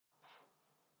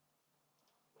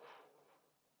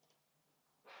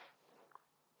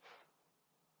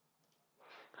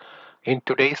In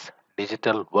today's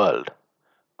digital world,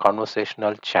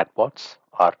 conversational chatbots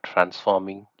are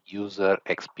transforming user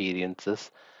experiences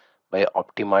by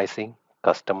optimizing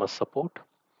customer support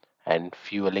and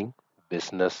fueling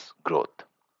business growth.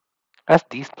 As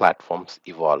these platforms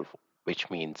evolve, which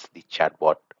means the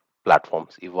chatbot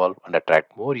platforms evolve and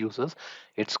attract more users,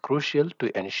 it's crucial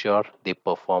to ensure they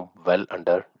perform well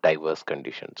under diverse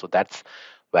conditions. So that's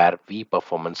where we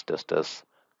performance testers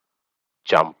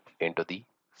jump into the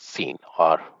scene,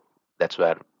 or that's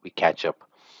where we catch up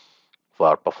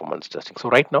for performance testing. So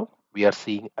right now we are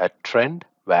seeing a trend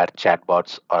where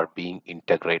chatbots are being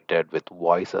integrated with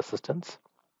voice assistants,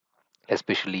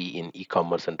 especially in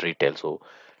e-commerce and retail. So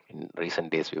in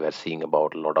recent days we were seeing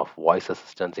about a lot of voice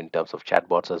assistants in terms of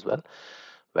chatbots as well,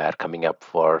 were coming up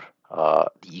for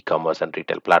the e-commerce and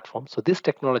retail platforms. So this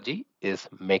technology is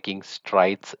making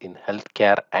strides in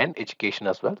healthcare and education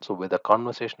as well. So with a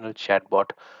conversational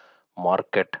chatbot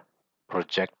market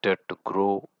projected to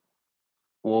grow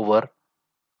over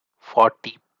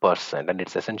 40%, and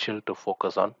it's essential to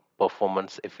focus on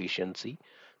performance efficiency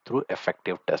through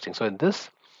effective testing. So in this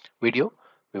video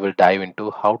we will dive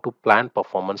into how to plan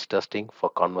performance testing for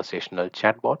conversational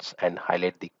chatbots and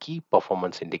highlight the key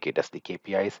performance indicators, the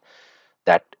KPIs,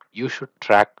 that you should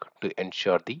track to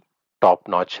ensure the top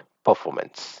notch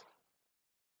performance.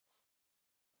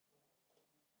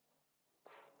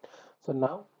 So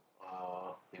now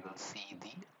we will see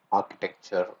the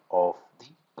architecture of the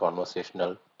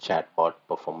conversational chatbot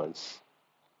performance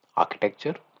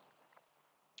architecture.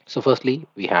 So firstly,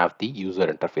 we have the user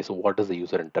interface. So what is the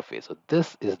user interface? So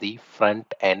this is the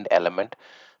front end element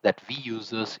that we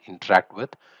users interact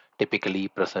with, typically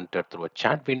presented through a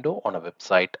chat window on a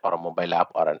website or a mobile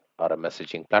app or a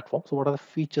messaging platform. So what are the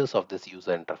features of this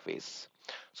user interface?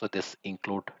 So this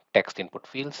include text input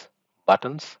fields,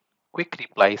 buttons, quick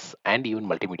replies, and even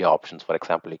multimedia options. For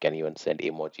example, you can even send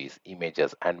emojis,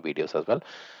 images, and videos as well.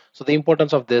 So the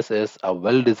importance of this is a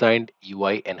well-designed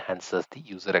UI enhances the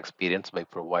user experience by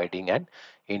providing an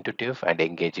intuitive and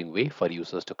engaging way for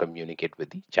users to communicate with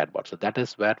the chatbot. So that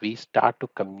is where we start to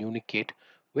communicate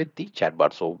with the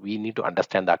chatbot. So we need to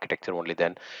understand the architecture, only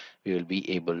then we will be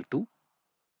able to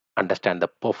understand the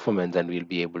performance and we'll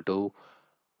be able to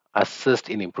assist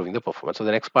in improving the performance. So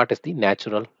the next part is the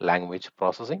natural language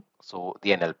processing. So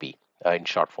the NLP, in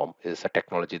short form, is a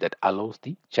technology that allows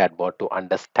the chatbot to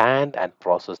understand and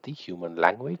process the human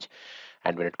language.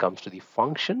 And when it comes to the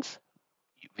functions,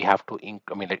 we have to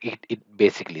I mean, like it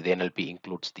basically, the NLP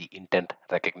includes the intent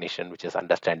recognition, which is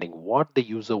understanding what the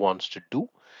user wants to do,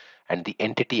 and the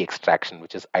entity extraction,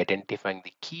 which is identifying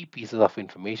the key pieces of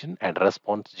information, and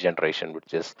response generation,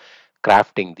 which is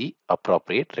crafting the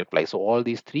appropriate reply. So all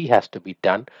these three has to be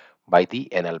done by the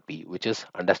NLP, which is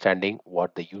understanding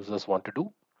what the users want to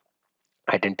do,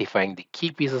 identifying the key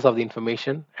pieces of the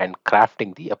information, and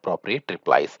crafting the appropriate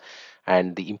replies.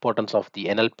 And the importance of the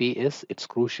NLP is it's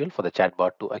crucial for the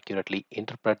chatbot to accurately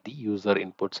interpret the user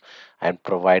inputs and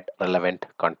provide relevant,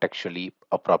 contextually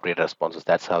appropriate responses.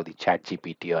 That's how the chat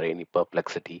GPT or any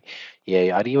perplexity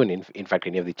AI, or even in fact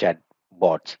any of the chat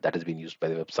bots that has been used by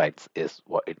the websites, is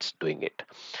what it's doing it.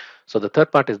 So the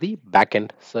third part is the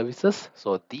backend services.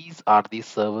 So these are the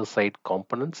server side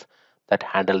components that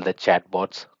handle the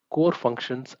chatbot's core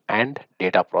functions and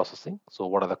data processing. So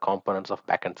what are the components of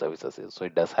backend services? So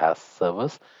it does have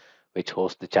servers which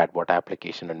host the chatbot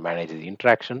application and manage the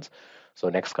interactions. So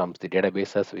next comes the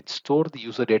databases which store the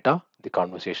user data, the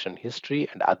conversation history,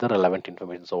 and other relevant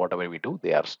information. So whatever we do,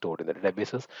 they are stored in the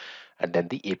databases. And then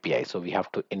the API. So we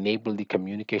have to enable the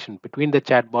communication between the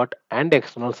chatbot and the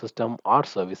external system or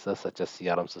services such as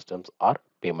CRM systems or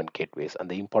payment gateways. And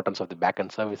the importance of the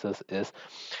backend services is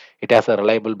it has a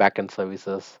reliable backend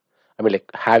services. I mean,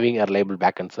 like having a reliable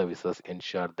backend services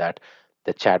ensure that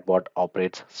the chatbot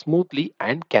operates smoothly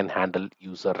and can handle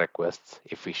user requests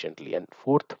efficiently. And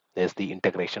fourth is the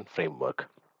integration framework.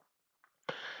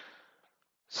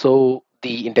 So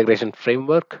the integration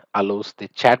framework allows the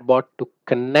chatbot to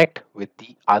connect with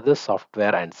the other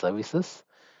software and services,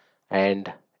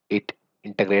 and it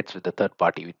integrates with the third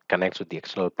party. It connects with the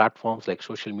external platforms like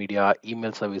social media,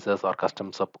 email services, or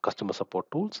customer support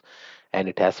tools, and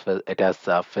it has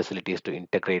facilities to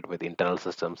integrate with internal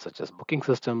systems such as booking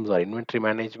systems or inventory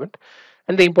management.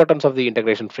 And the importance of the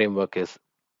integration framework is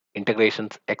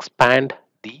integrations expand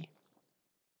the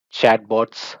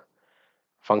chatbot's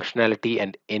functionality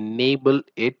and enable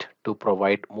it to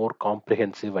provide more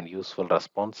comprehensive and useful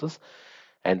responses.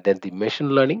 And then the machine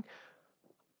learning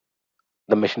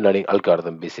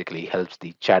algorithm basically helps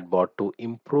the chatbot to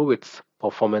improve its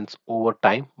performance over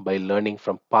time by learning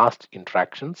from past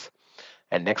interactions.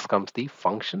 And next comes the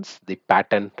functions, the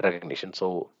pattern recognition.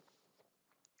 So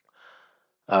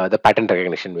the pattern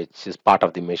recognition, which is part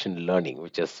of the machine learning,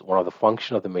 which is one of the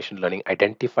function of the machine learning,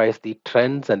 identifies the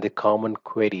trends and the common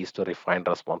queries to refine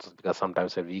responses. Because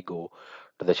sometimes when we go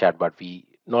to the chatbot, we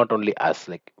not only us,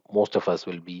 like most of us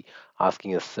will be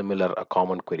asking a similar, a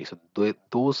common query. So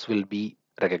those will be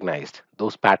recognized.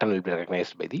 Those pattern will be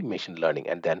recognized by the machine learning,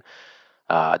 and then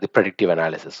the predictive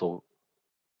analysis. So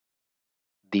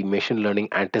the machine learning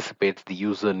anticipates the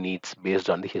user needs based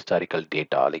on the historical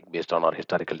data, like based on our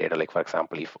historical data. Like for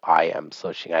example, if I am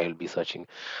searching, I will be searching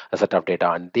a set of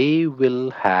data, and they will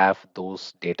have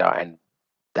those data, and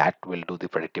that will do the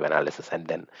predictive analysis. And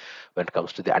then when it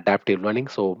comes to the adaptive learning,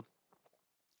 so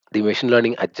the machine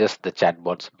learning adjusts the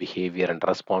chatbot's behavior and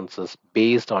responses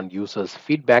based on users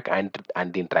feedback and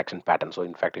the interaction pattern. So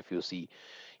in fact, if you see,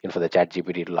 for the chat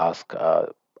gpt, it will ask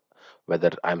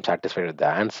whether I'm satisfied with the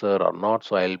answer or not.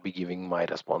 So I'll be giving my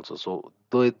responses. So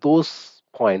those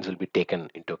points will be taken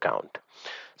into account.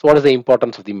 So what is the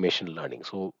importance of the machine learning?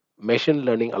 So machine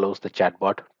learning allows the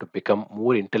chatbot to become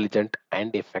more intelligent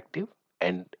and effective,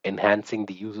 and enhancing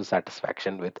the user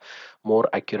satisfaction with more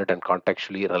accurate and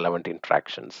contextually relevant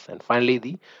interactions. And finally,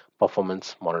 the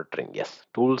performance monitoring. Yes,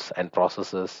 tools and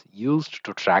processes used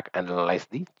to track and analyze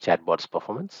the chatbot's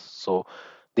performance. So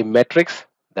the metrics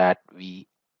that we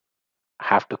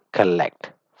have to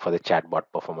collect for the chatbot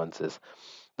performances,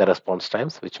 the response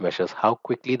times, which measures how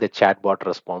quickly the chatbot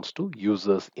responds to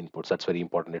users inputs. That's very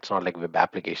important. It's not like web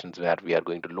applications where we are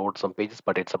going to load some pages,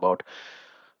 but it's about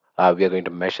we are going to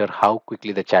measure how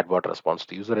quickly the chatbot responds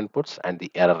to user inputs, and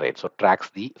the error rate. So tracks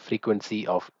the frequency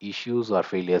of issues or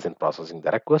failures in processing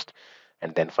the request.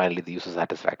 And then finally, the user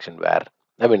satisfaction, where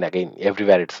I mean, again,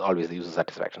 everywhere it's always the user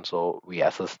satisfaction. So we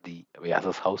assess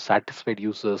how satisfied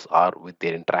users are with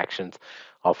their interactions,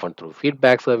 often through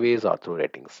feedback surveys or through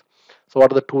ratings. So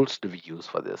what are the tools do we use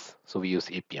for this? So we use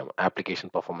APM,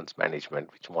 Application Performance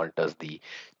Management, which monitors the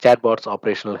chatbot's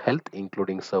operational health,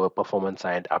 including server performance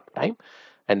and uptime.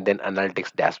 And then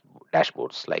analytics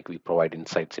dashboards, like we provide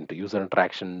insights into user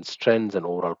interactions, trends, and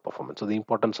overall performance. So the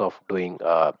importance of doing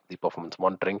the performance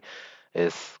monitoring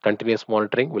is continuous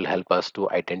monitoring will help us to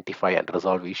identify and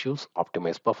resolve issues,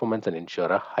 optimize performance, and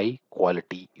ensure a high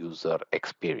quality user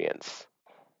experience.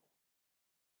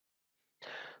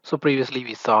 So previously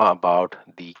we saw about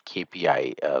the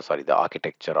KPI, sorry, the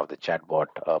architecture of the chatbot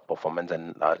performance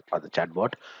and the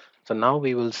chatbot. So now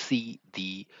we will see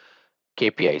the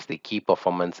KPIs, the key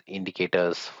performance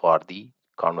indicators for the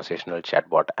conversational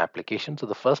chatbot application. So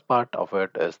the first part of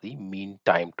it is the mean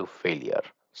time to failure.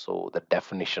 So the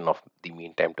definition of the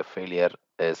mean time to failure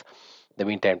is the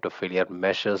mean time to failure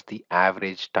measures the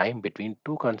average time between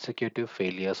two consecutive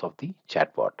failures of the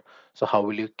chatbot. So how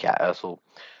will you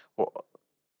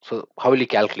so how will you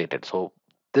calculate it? So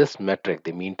this metric,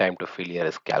 the mean time to failure,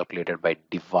 is calculated by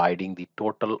dividing the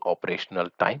total operational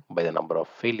time by the number of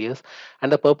failures.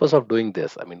 And the purpose of doing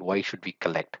this, I mean, why should we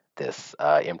collect this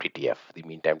MTTF, the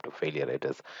mean time to failure? It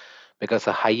is because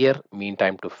a higher mean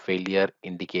time to failure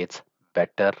indicates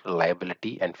better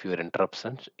reliability and fewer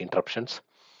interruptions,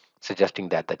 suggesting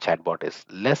that the chatbot is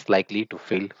less likely to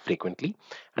fail frequently.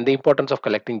 And the importance of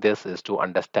collecting this is to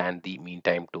understand the mean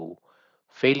time to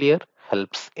failure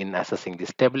helps in assessing the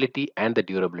stability and the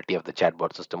durability of the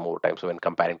chatbot system over time. So when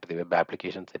comparing to the web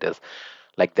applications, it is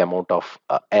like the amount of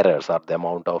errors or the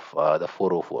amount of the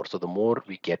 404. So the more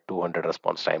we get 200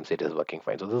 response times, it is working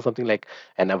fine. So this is something like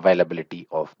an availability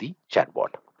of the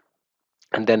chatbot.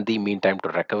 And then the mean time to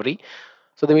recovery.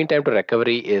 So the mean time to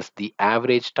recovery is the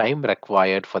average time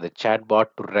required for the chatbot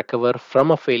to recover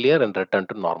from a failure and return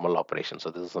to normal operation. So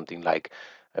this is something like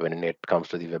when it comes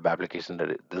to the web application,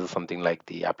 this is something like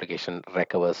the application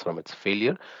recovers from its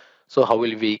failure. So how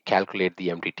will we calculate the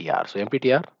MTTR? So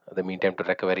MTTR, the mean time to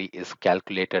recovery, is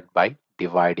calculated by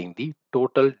dividing the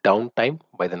total downtime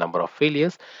by the number of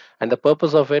failures, and the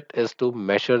purpose of it is to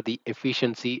measure the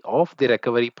efficiency of the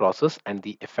recovery process and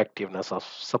the effectiveness of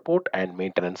support and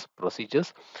maintenance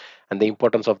procedures. And the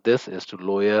importance of this is to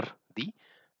lower the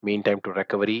mean time to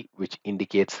recovery, which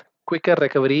indicates quicker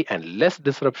recovery and less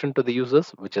disruption to the users,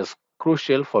 which is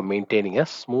crucial for maintaining a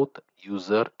smooth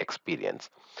user experience.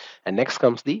 And next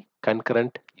comes the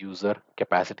concurrent user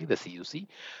capacity, the CUC.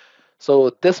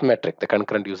 So this metric, the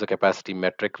concurrent user capacity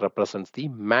metric, represents the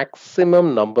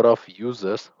maximum number of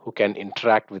users who can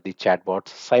interact with the chatbots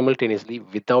simultaneously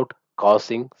without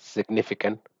causing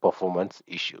significant performance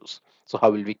issues. So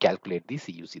how will we calculate the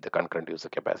CUC, the concurrent user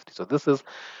capacity? So this is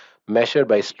measured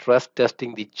by stress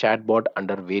testing the chatbot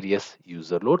under various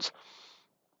user loads,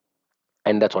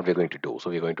 and that's what we're going to do.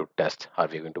 So we're going to test, or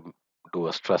we're going to do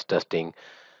a stress testing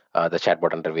the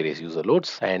chatbot under various user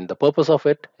loads, and the purpose of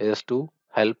it is to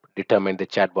help determine the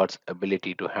chatbot's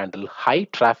ability to handle high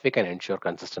traffic and ensure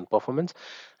consistent performance.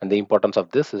 And the importance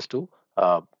of this is to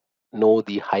uh, know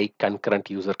the high concurrent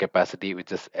user capacity,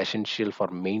 which is essential for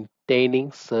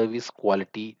maintaining service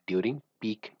quality during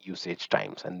peak usage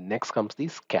times. And next comes the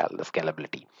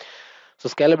scalability. So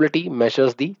scalability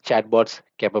measures the chatbot's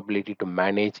capability to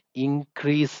manage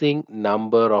increasing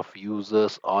number of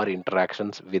users or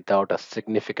interactions without a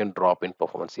significant drop in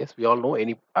performance. Yes, we all know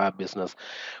any business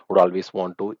would always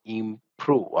want to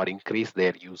improve or increase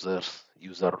their user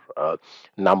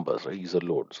numbers or user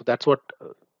load. So that's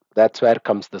where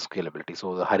comes the scalability.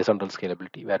 So the horizontal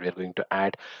scalability, where we're going to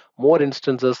add more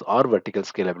instances, or vertical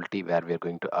scalability, where we're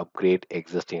going to upgrade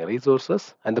existing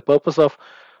resources. And the purpose of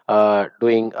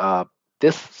doing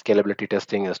this scalability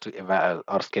testing is to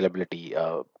or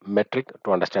scalability metric,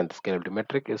 to understand the scalability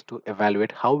metric, is to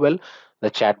evaluate how well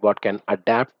the chatbot can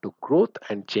adapt to growth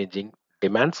and changing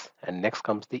demands. And next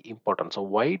comes the importance. So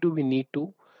why do we need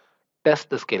to test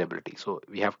the scalability? So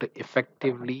we have to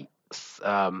effectively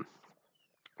do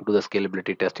the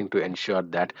scalability testing to ensure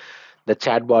that the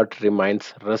chatbot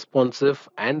remains responsive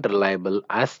and reliable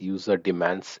as user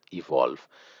demands evolve.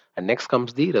 And next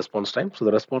comes the response time. So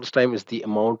the response time is the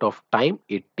amount of time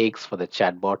it takes for the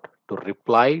chatbot to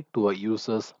reply to a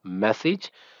user's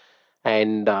message.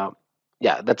 And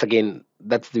yeah, that's the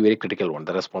very critical one,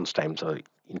 the response time. So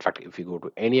in fact, if you go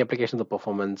to any application, the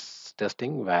performance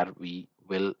testing, where we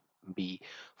will be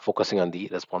focusing on the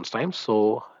response time.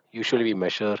 So usually we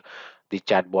measure the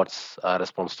chatbot's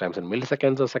response times in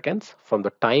milliseconds or seconds, from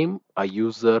the time a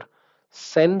user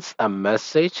sends a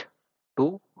message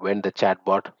to when the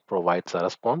chatbot provides a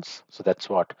response. So that's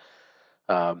what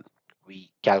um,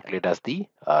 we calculate as the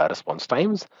response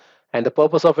times. And the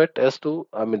purpose of it is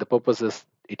the purpose is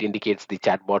it indicates the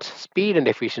chatbot's speed and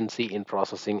efficiency in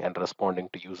processing and responding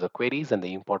to user queries. And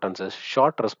the importance is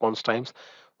short response times,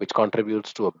 which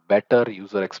contributes to a better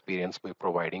user experience by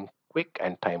providing quick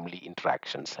and timely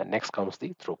interactions. And next comes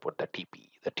the throughput, the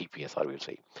TPS, or we'll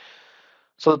say.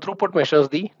 So the throughput measures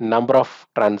the number of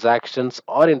transactions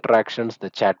or interactions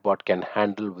the chatbot can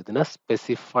handle within a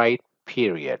specified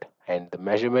period. And the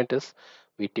measurement is,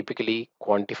 we typically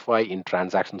quantify in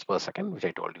transactions per second, which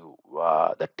I told you,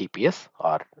 the TPS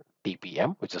or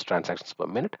TPM, which is transactions per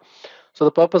minute. So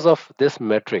the purpose of this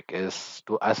metric is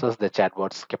to assess the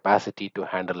chatbot's capacity to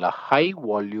handle a high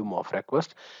volume of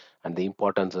requests. And the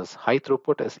importance is, high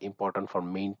throughput is important for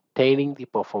maintaining the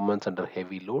performance under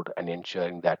heavy load and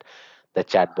ensuring that the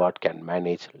chatbot can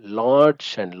manage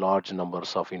large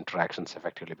numbers of interactions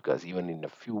effectively, because even in a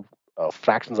few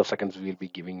fractions of seconds we will be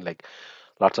giving like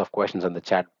lots of questions, and the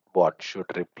chatbot should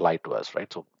reply to us,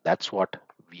 right? So that's what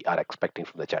we are expecting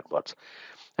from the chatbots.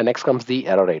 And next comes the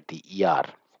error rate, the ER.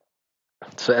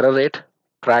 So error rate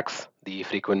tracks the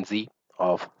frequency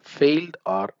of failed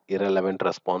or irrelevant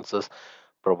responses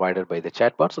provided by the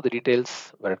chatbot. So the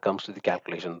details when it comes to the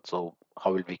calculation. So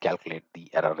how will we calculate the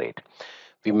error rate?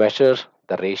 We measure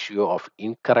the ratio of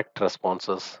incorrect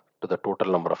responses to the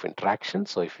total number of interactions.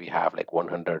 So if we have like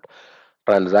 100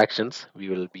 transactions, we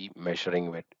will be measuring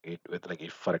with like,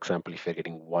 if for example, if you're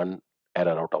getting one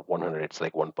error out of 100, it's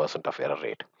like 1% of error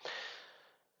rate.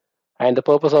 And the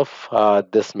purpose of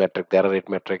this metric, the error rate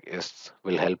metric, is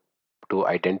will help to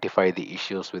identify the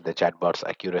issues with the chatbot's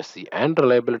accuracy and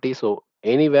reliability. So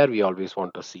anywhere we always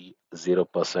want to see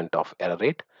 0% of error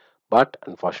rate. But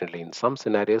unfortunately, in some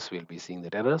scenarios, we'll be seeing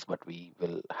the errors, but we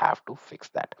will have to fix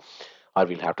that, or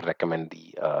we'll have to recommend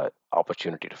the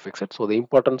opportunity to fix it. So the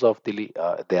importance of the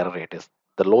error rate is,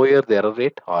 the lower the error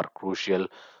rate are crucial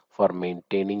for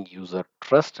maintaining user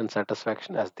trust and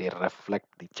satisfaction, as they reflect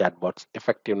the chatbot's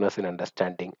effectiveness in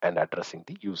understanding and addressing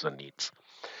the user needs.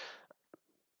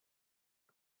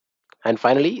 And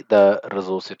finally, the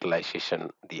resource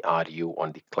utilization, the RU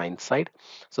on the client side.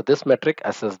 So this metric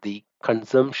assesses the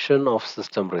consumption of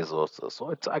system resources.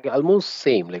 So it's almost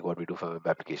same like what we do for web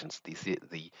applications.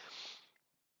 The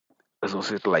resource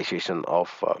utilization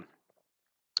of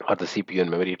or the CPU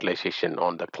and memory utilization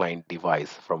on the client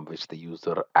device from which the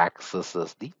user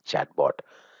accesses the chatbot.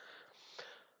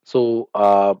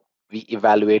 So we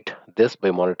evaluate this by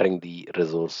monitoring the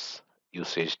resource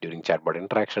usage during chatbot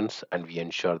interactions, and we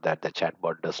ensure that the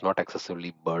chatbot does not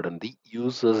excessively burden the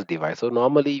user's device. So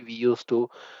normally we used to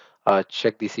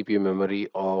check the CPU memory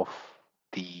of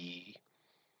the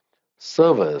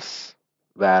servers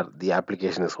where the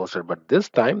application is hosted, but this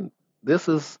time this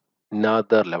is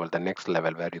another level, the next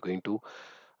level, where you're going to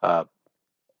uh,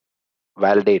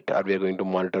 validate, or we are going to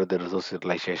monitor the resource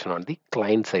utilization on the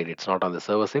client side. It's not on the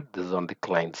server side, this is on the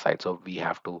client side. So we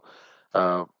have to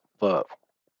uh, for,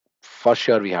 for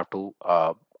sure we have to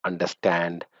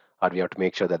understand or we have to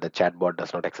make sure that the chatbot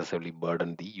does not excessively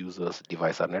burden the user's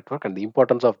device or network. And the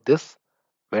importance of this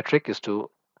metric is to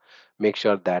make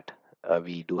sure that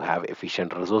we do have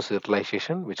efficient resource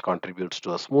utilization, which contributes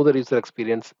to a smoother user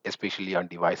experience, especially on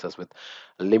devices with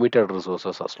limited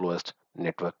resources or slowest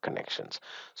network connections.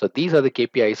 So these are the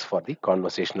KPIs for the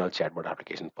conversational chatbot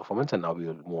application performance. And now we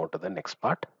will move on to the next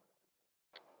part.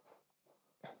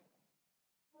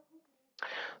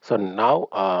 So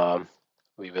now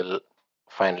we will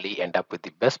finally end up with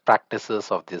the best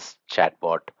practices of this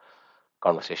chatbot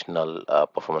conversational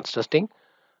performance testing.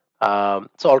 So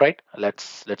all right,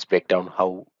 let's break down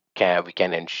how can we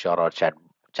can ensure our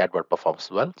chatbot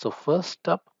performs well. So first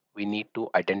up, we need to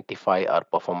identify our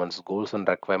performance goals and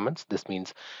requirements. This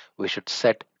means we should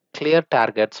set clear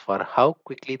targets for how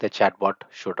quickly the chatbot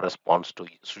should respond to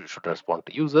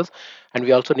users, and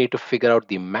we also need to figure out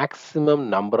the maximum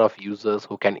number of users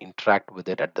who can interact with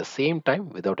it at the same time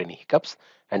without any hiccups.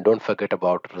 And don't forget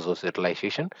about resource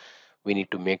utilization. We need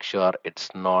to make sure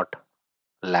it's not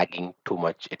lagging too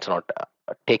much, it's not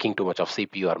taking too much of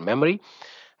CPU or memory.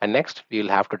 And next, we will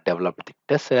have to develop the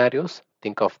test scenarios.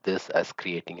 Think of this as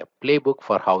creating a playbook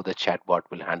for how the chatbot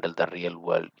will handle the real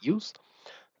world use.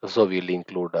 So we'll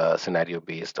include a scenario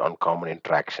based on common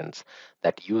interactions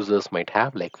that users might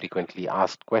have, like frequently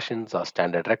asked questions or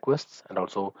standard requests. And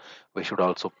also, we should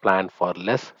also plan for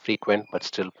less frequent but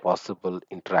still possible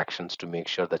interactions to make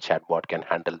sure the chatbot can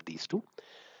handle these too.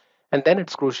 And then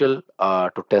it's crucial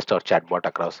to test our chatbot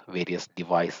across various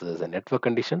devices and network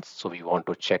conditions. So we want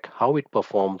to check how it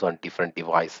performs on different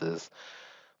devices,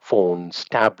 phones,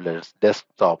 tablets,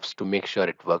 desktops to make sure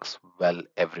it works well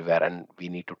everywhere. And we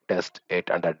need to test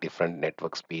it under different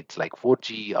network speeds like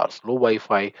 4G or slow Wi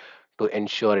Fi to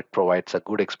ensure it provides a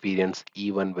good experience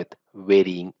even with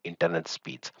varying internet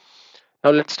speeds. Now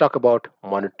let's talk about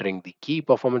monitoring the key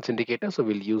performance indicators. So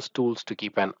we'll use tools to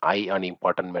keep an eye on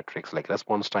important metrics like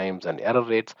response times and error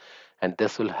rates, and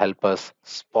this will help us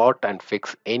spot and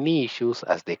fix any issues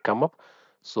as they come up.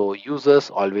 So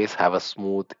users always have a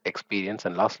smooth experience.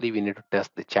 And lastly, we need to test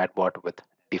the chatbot with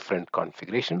different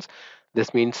configurations.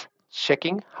 This means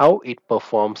checking how it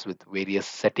performs with various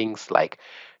settings like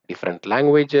different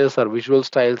languages or visual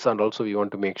styles, and also we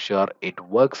want to make sure it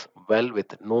works well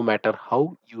with no matter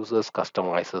how users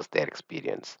customizes their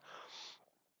experience.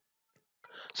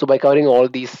 So by covering all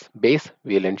these base,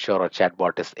 we'll ensure our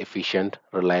chatbot is efficient,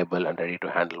 reliable, and ready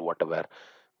to handle whatever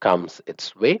comes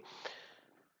its way.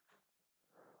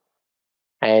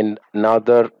 And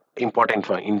another important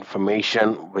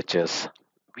information, which is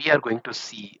we are going to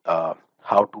see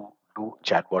how to do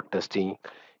chatbot testing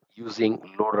using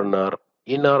load runner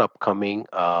in our upcoming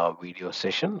video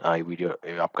session,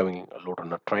 upcoming load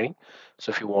runner training.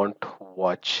 So if you want to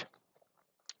watch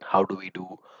how do we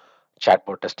do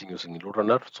chatbot testing using load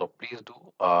runner, so please do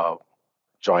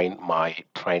join my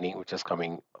training, which is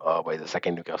coming by the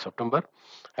second week of September.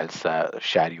 I'll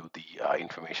share you the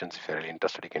information. If you're really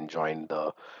interested, you can join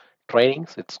the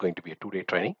trainings. It's going to be a 2-day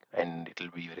training, and it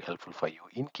will be very helpful for you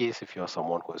in case if you're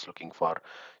someone who is looking for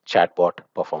chatbot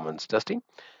performance testing.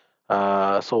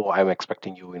 So I'm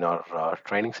expecting you in our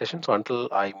training session. So until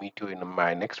I meet you in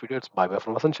my next video, it's bye bye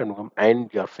from Vasan Shanmugam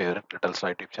and your favorite Little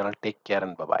Star YouTube channel. Take care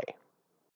and bye bye.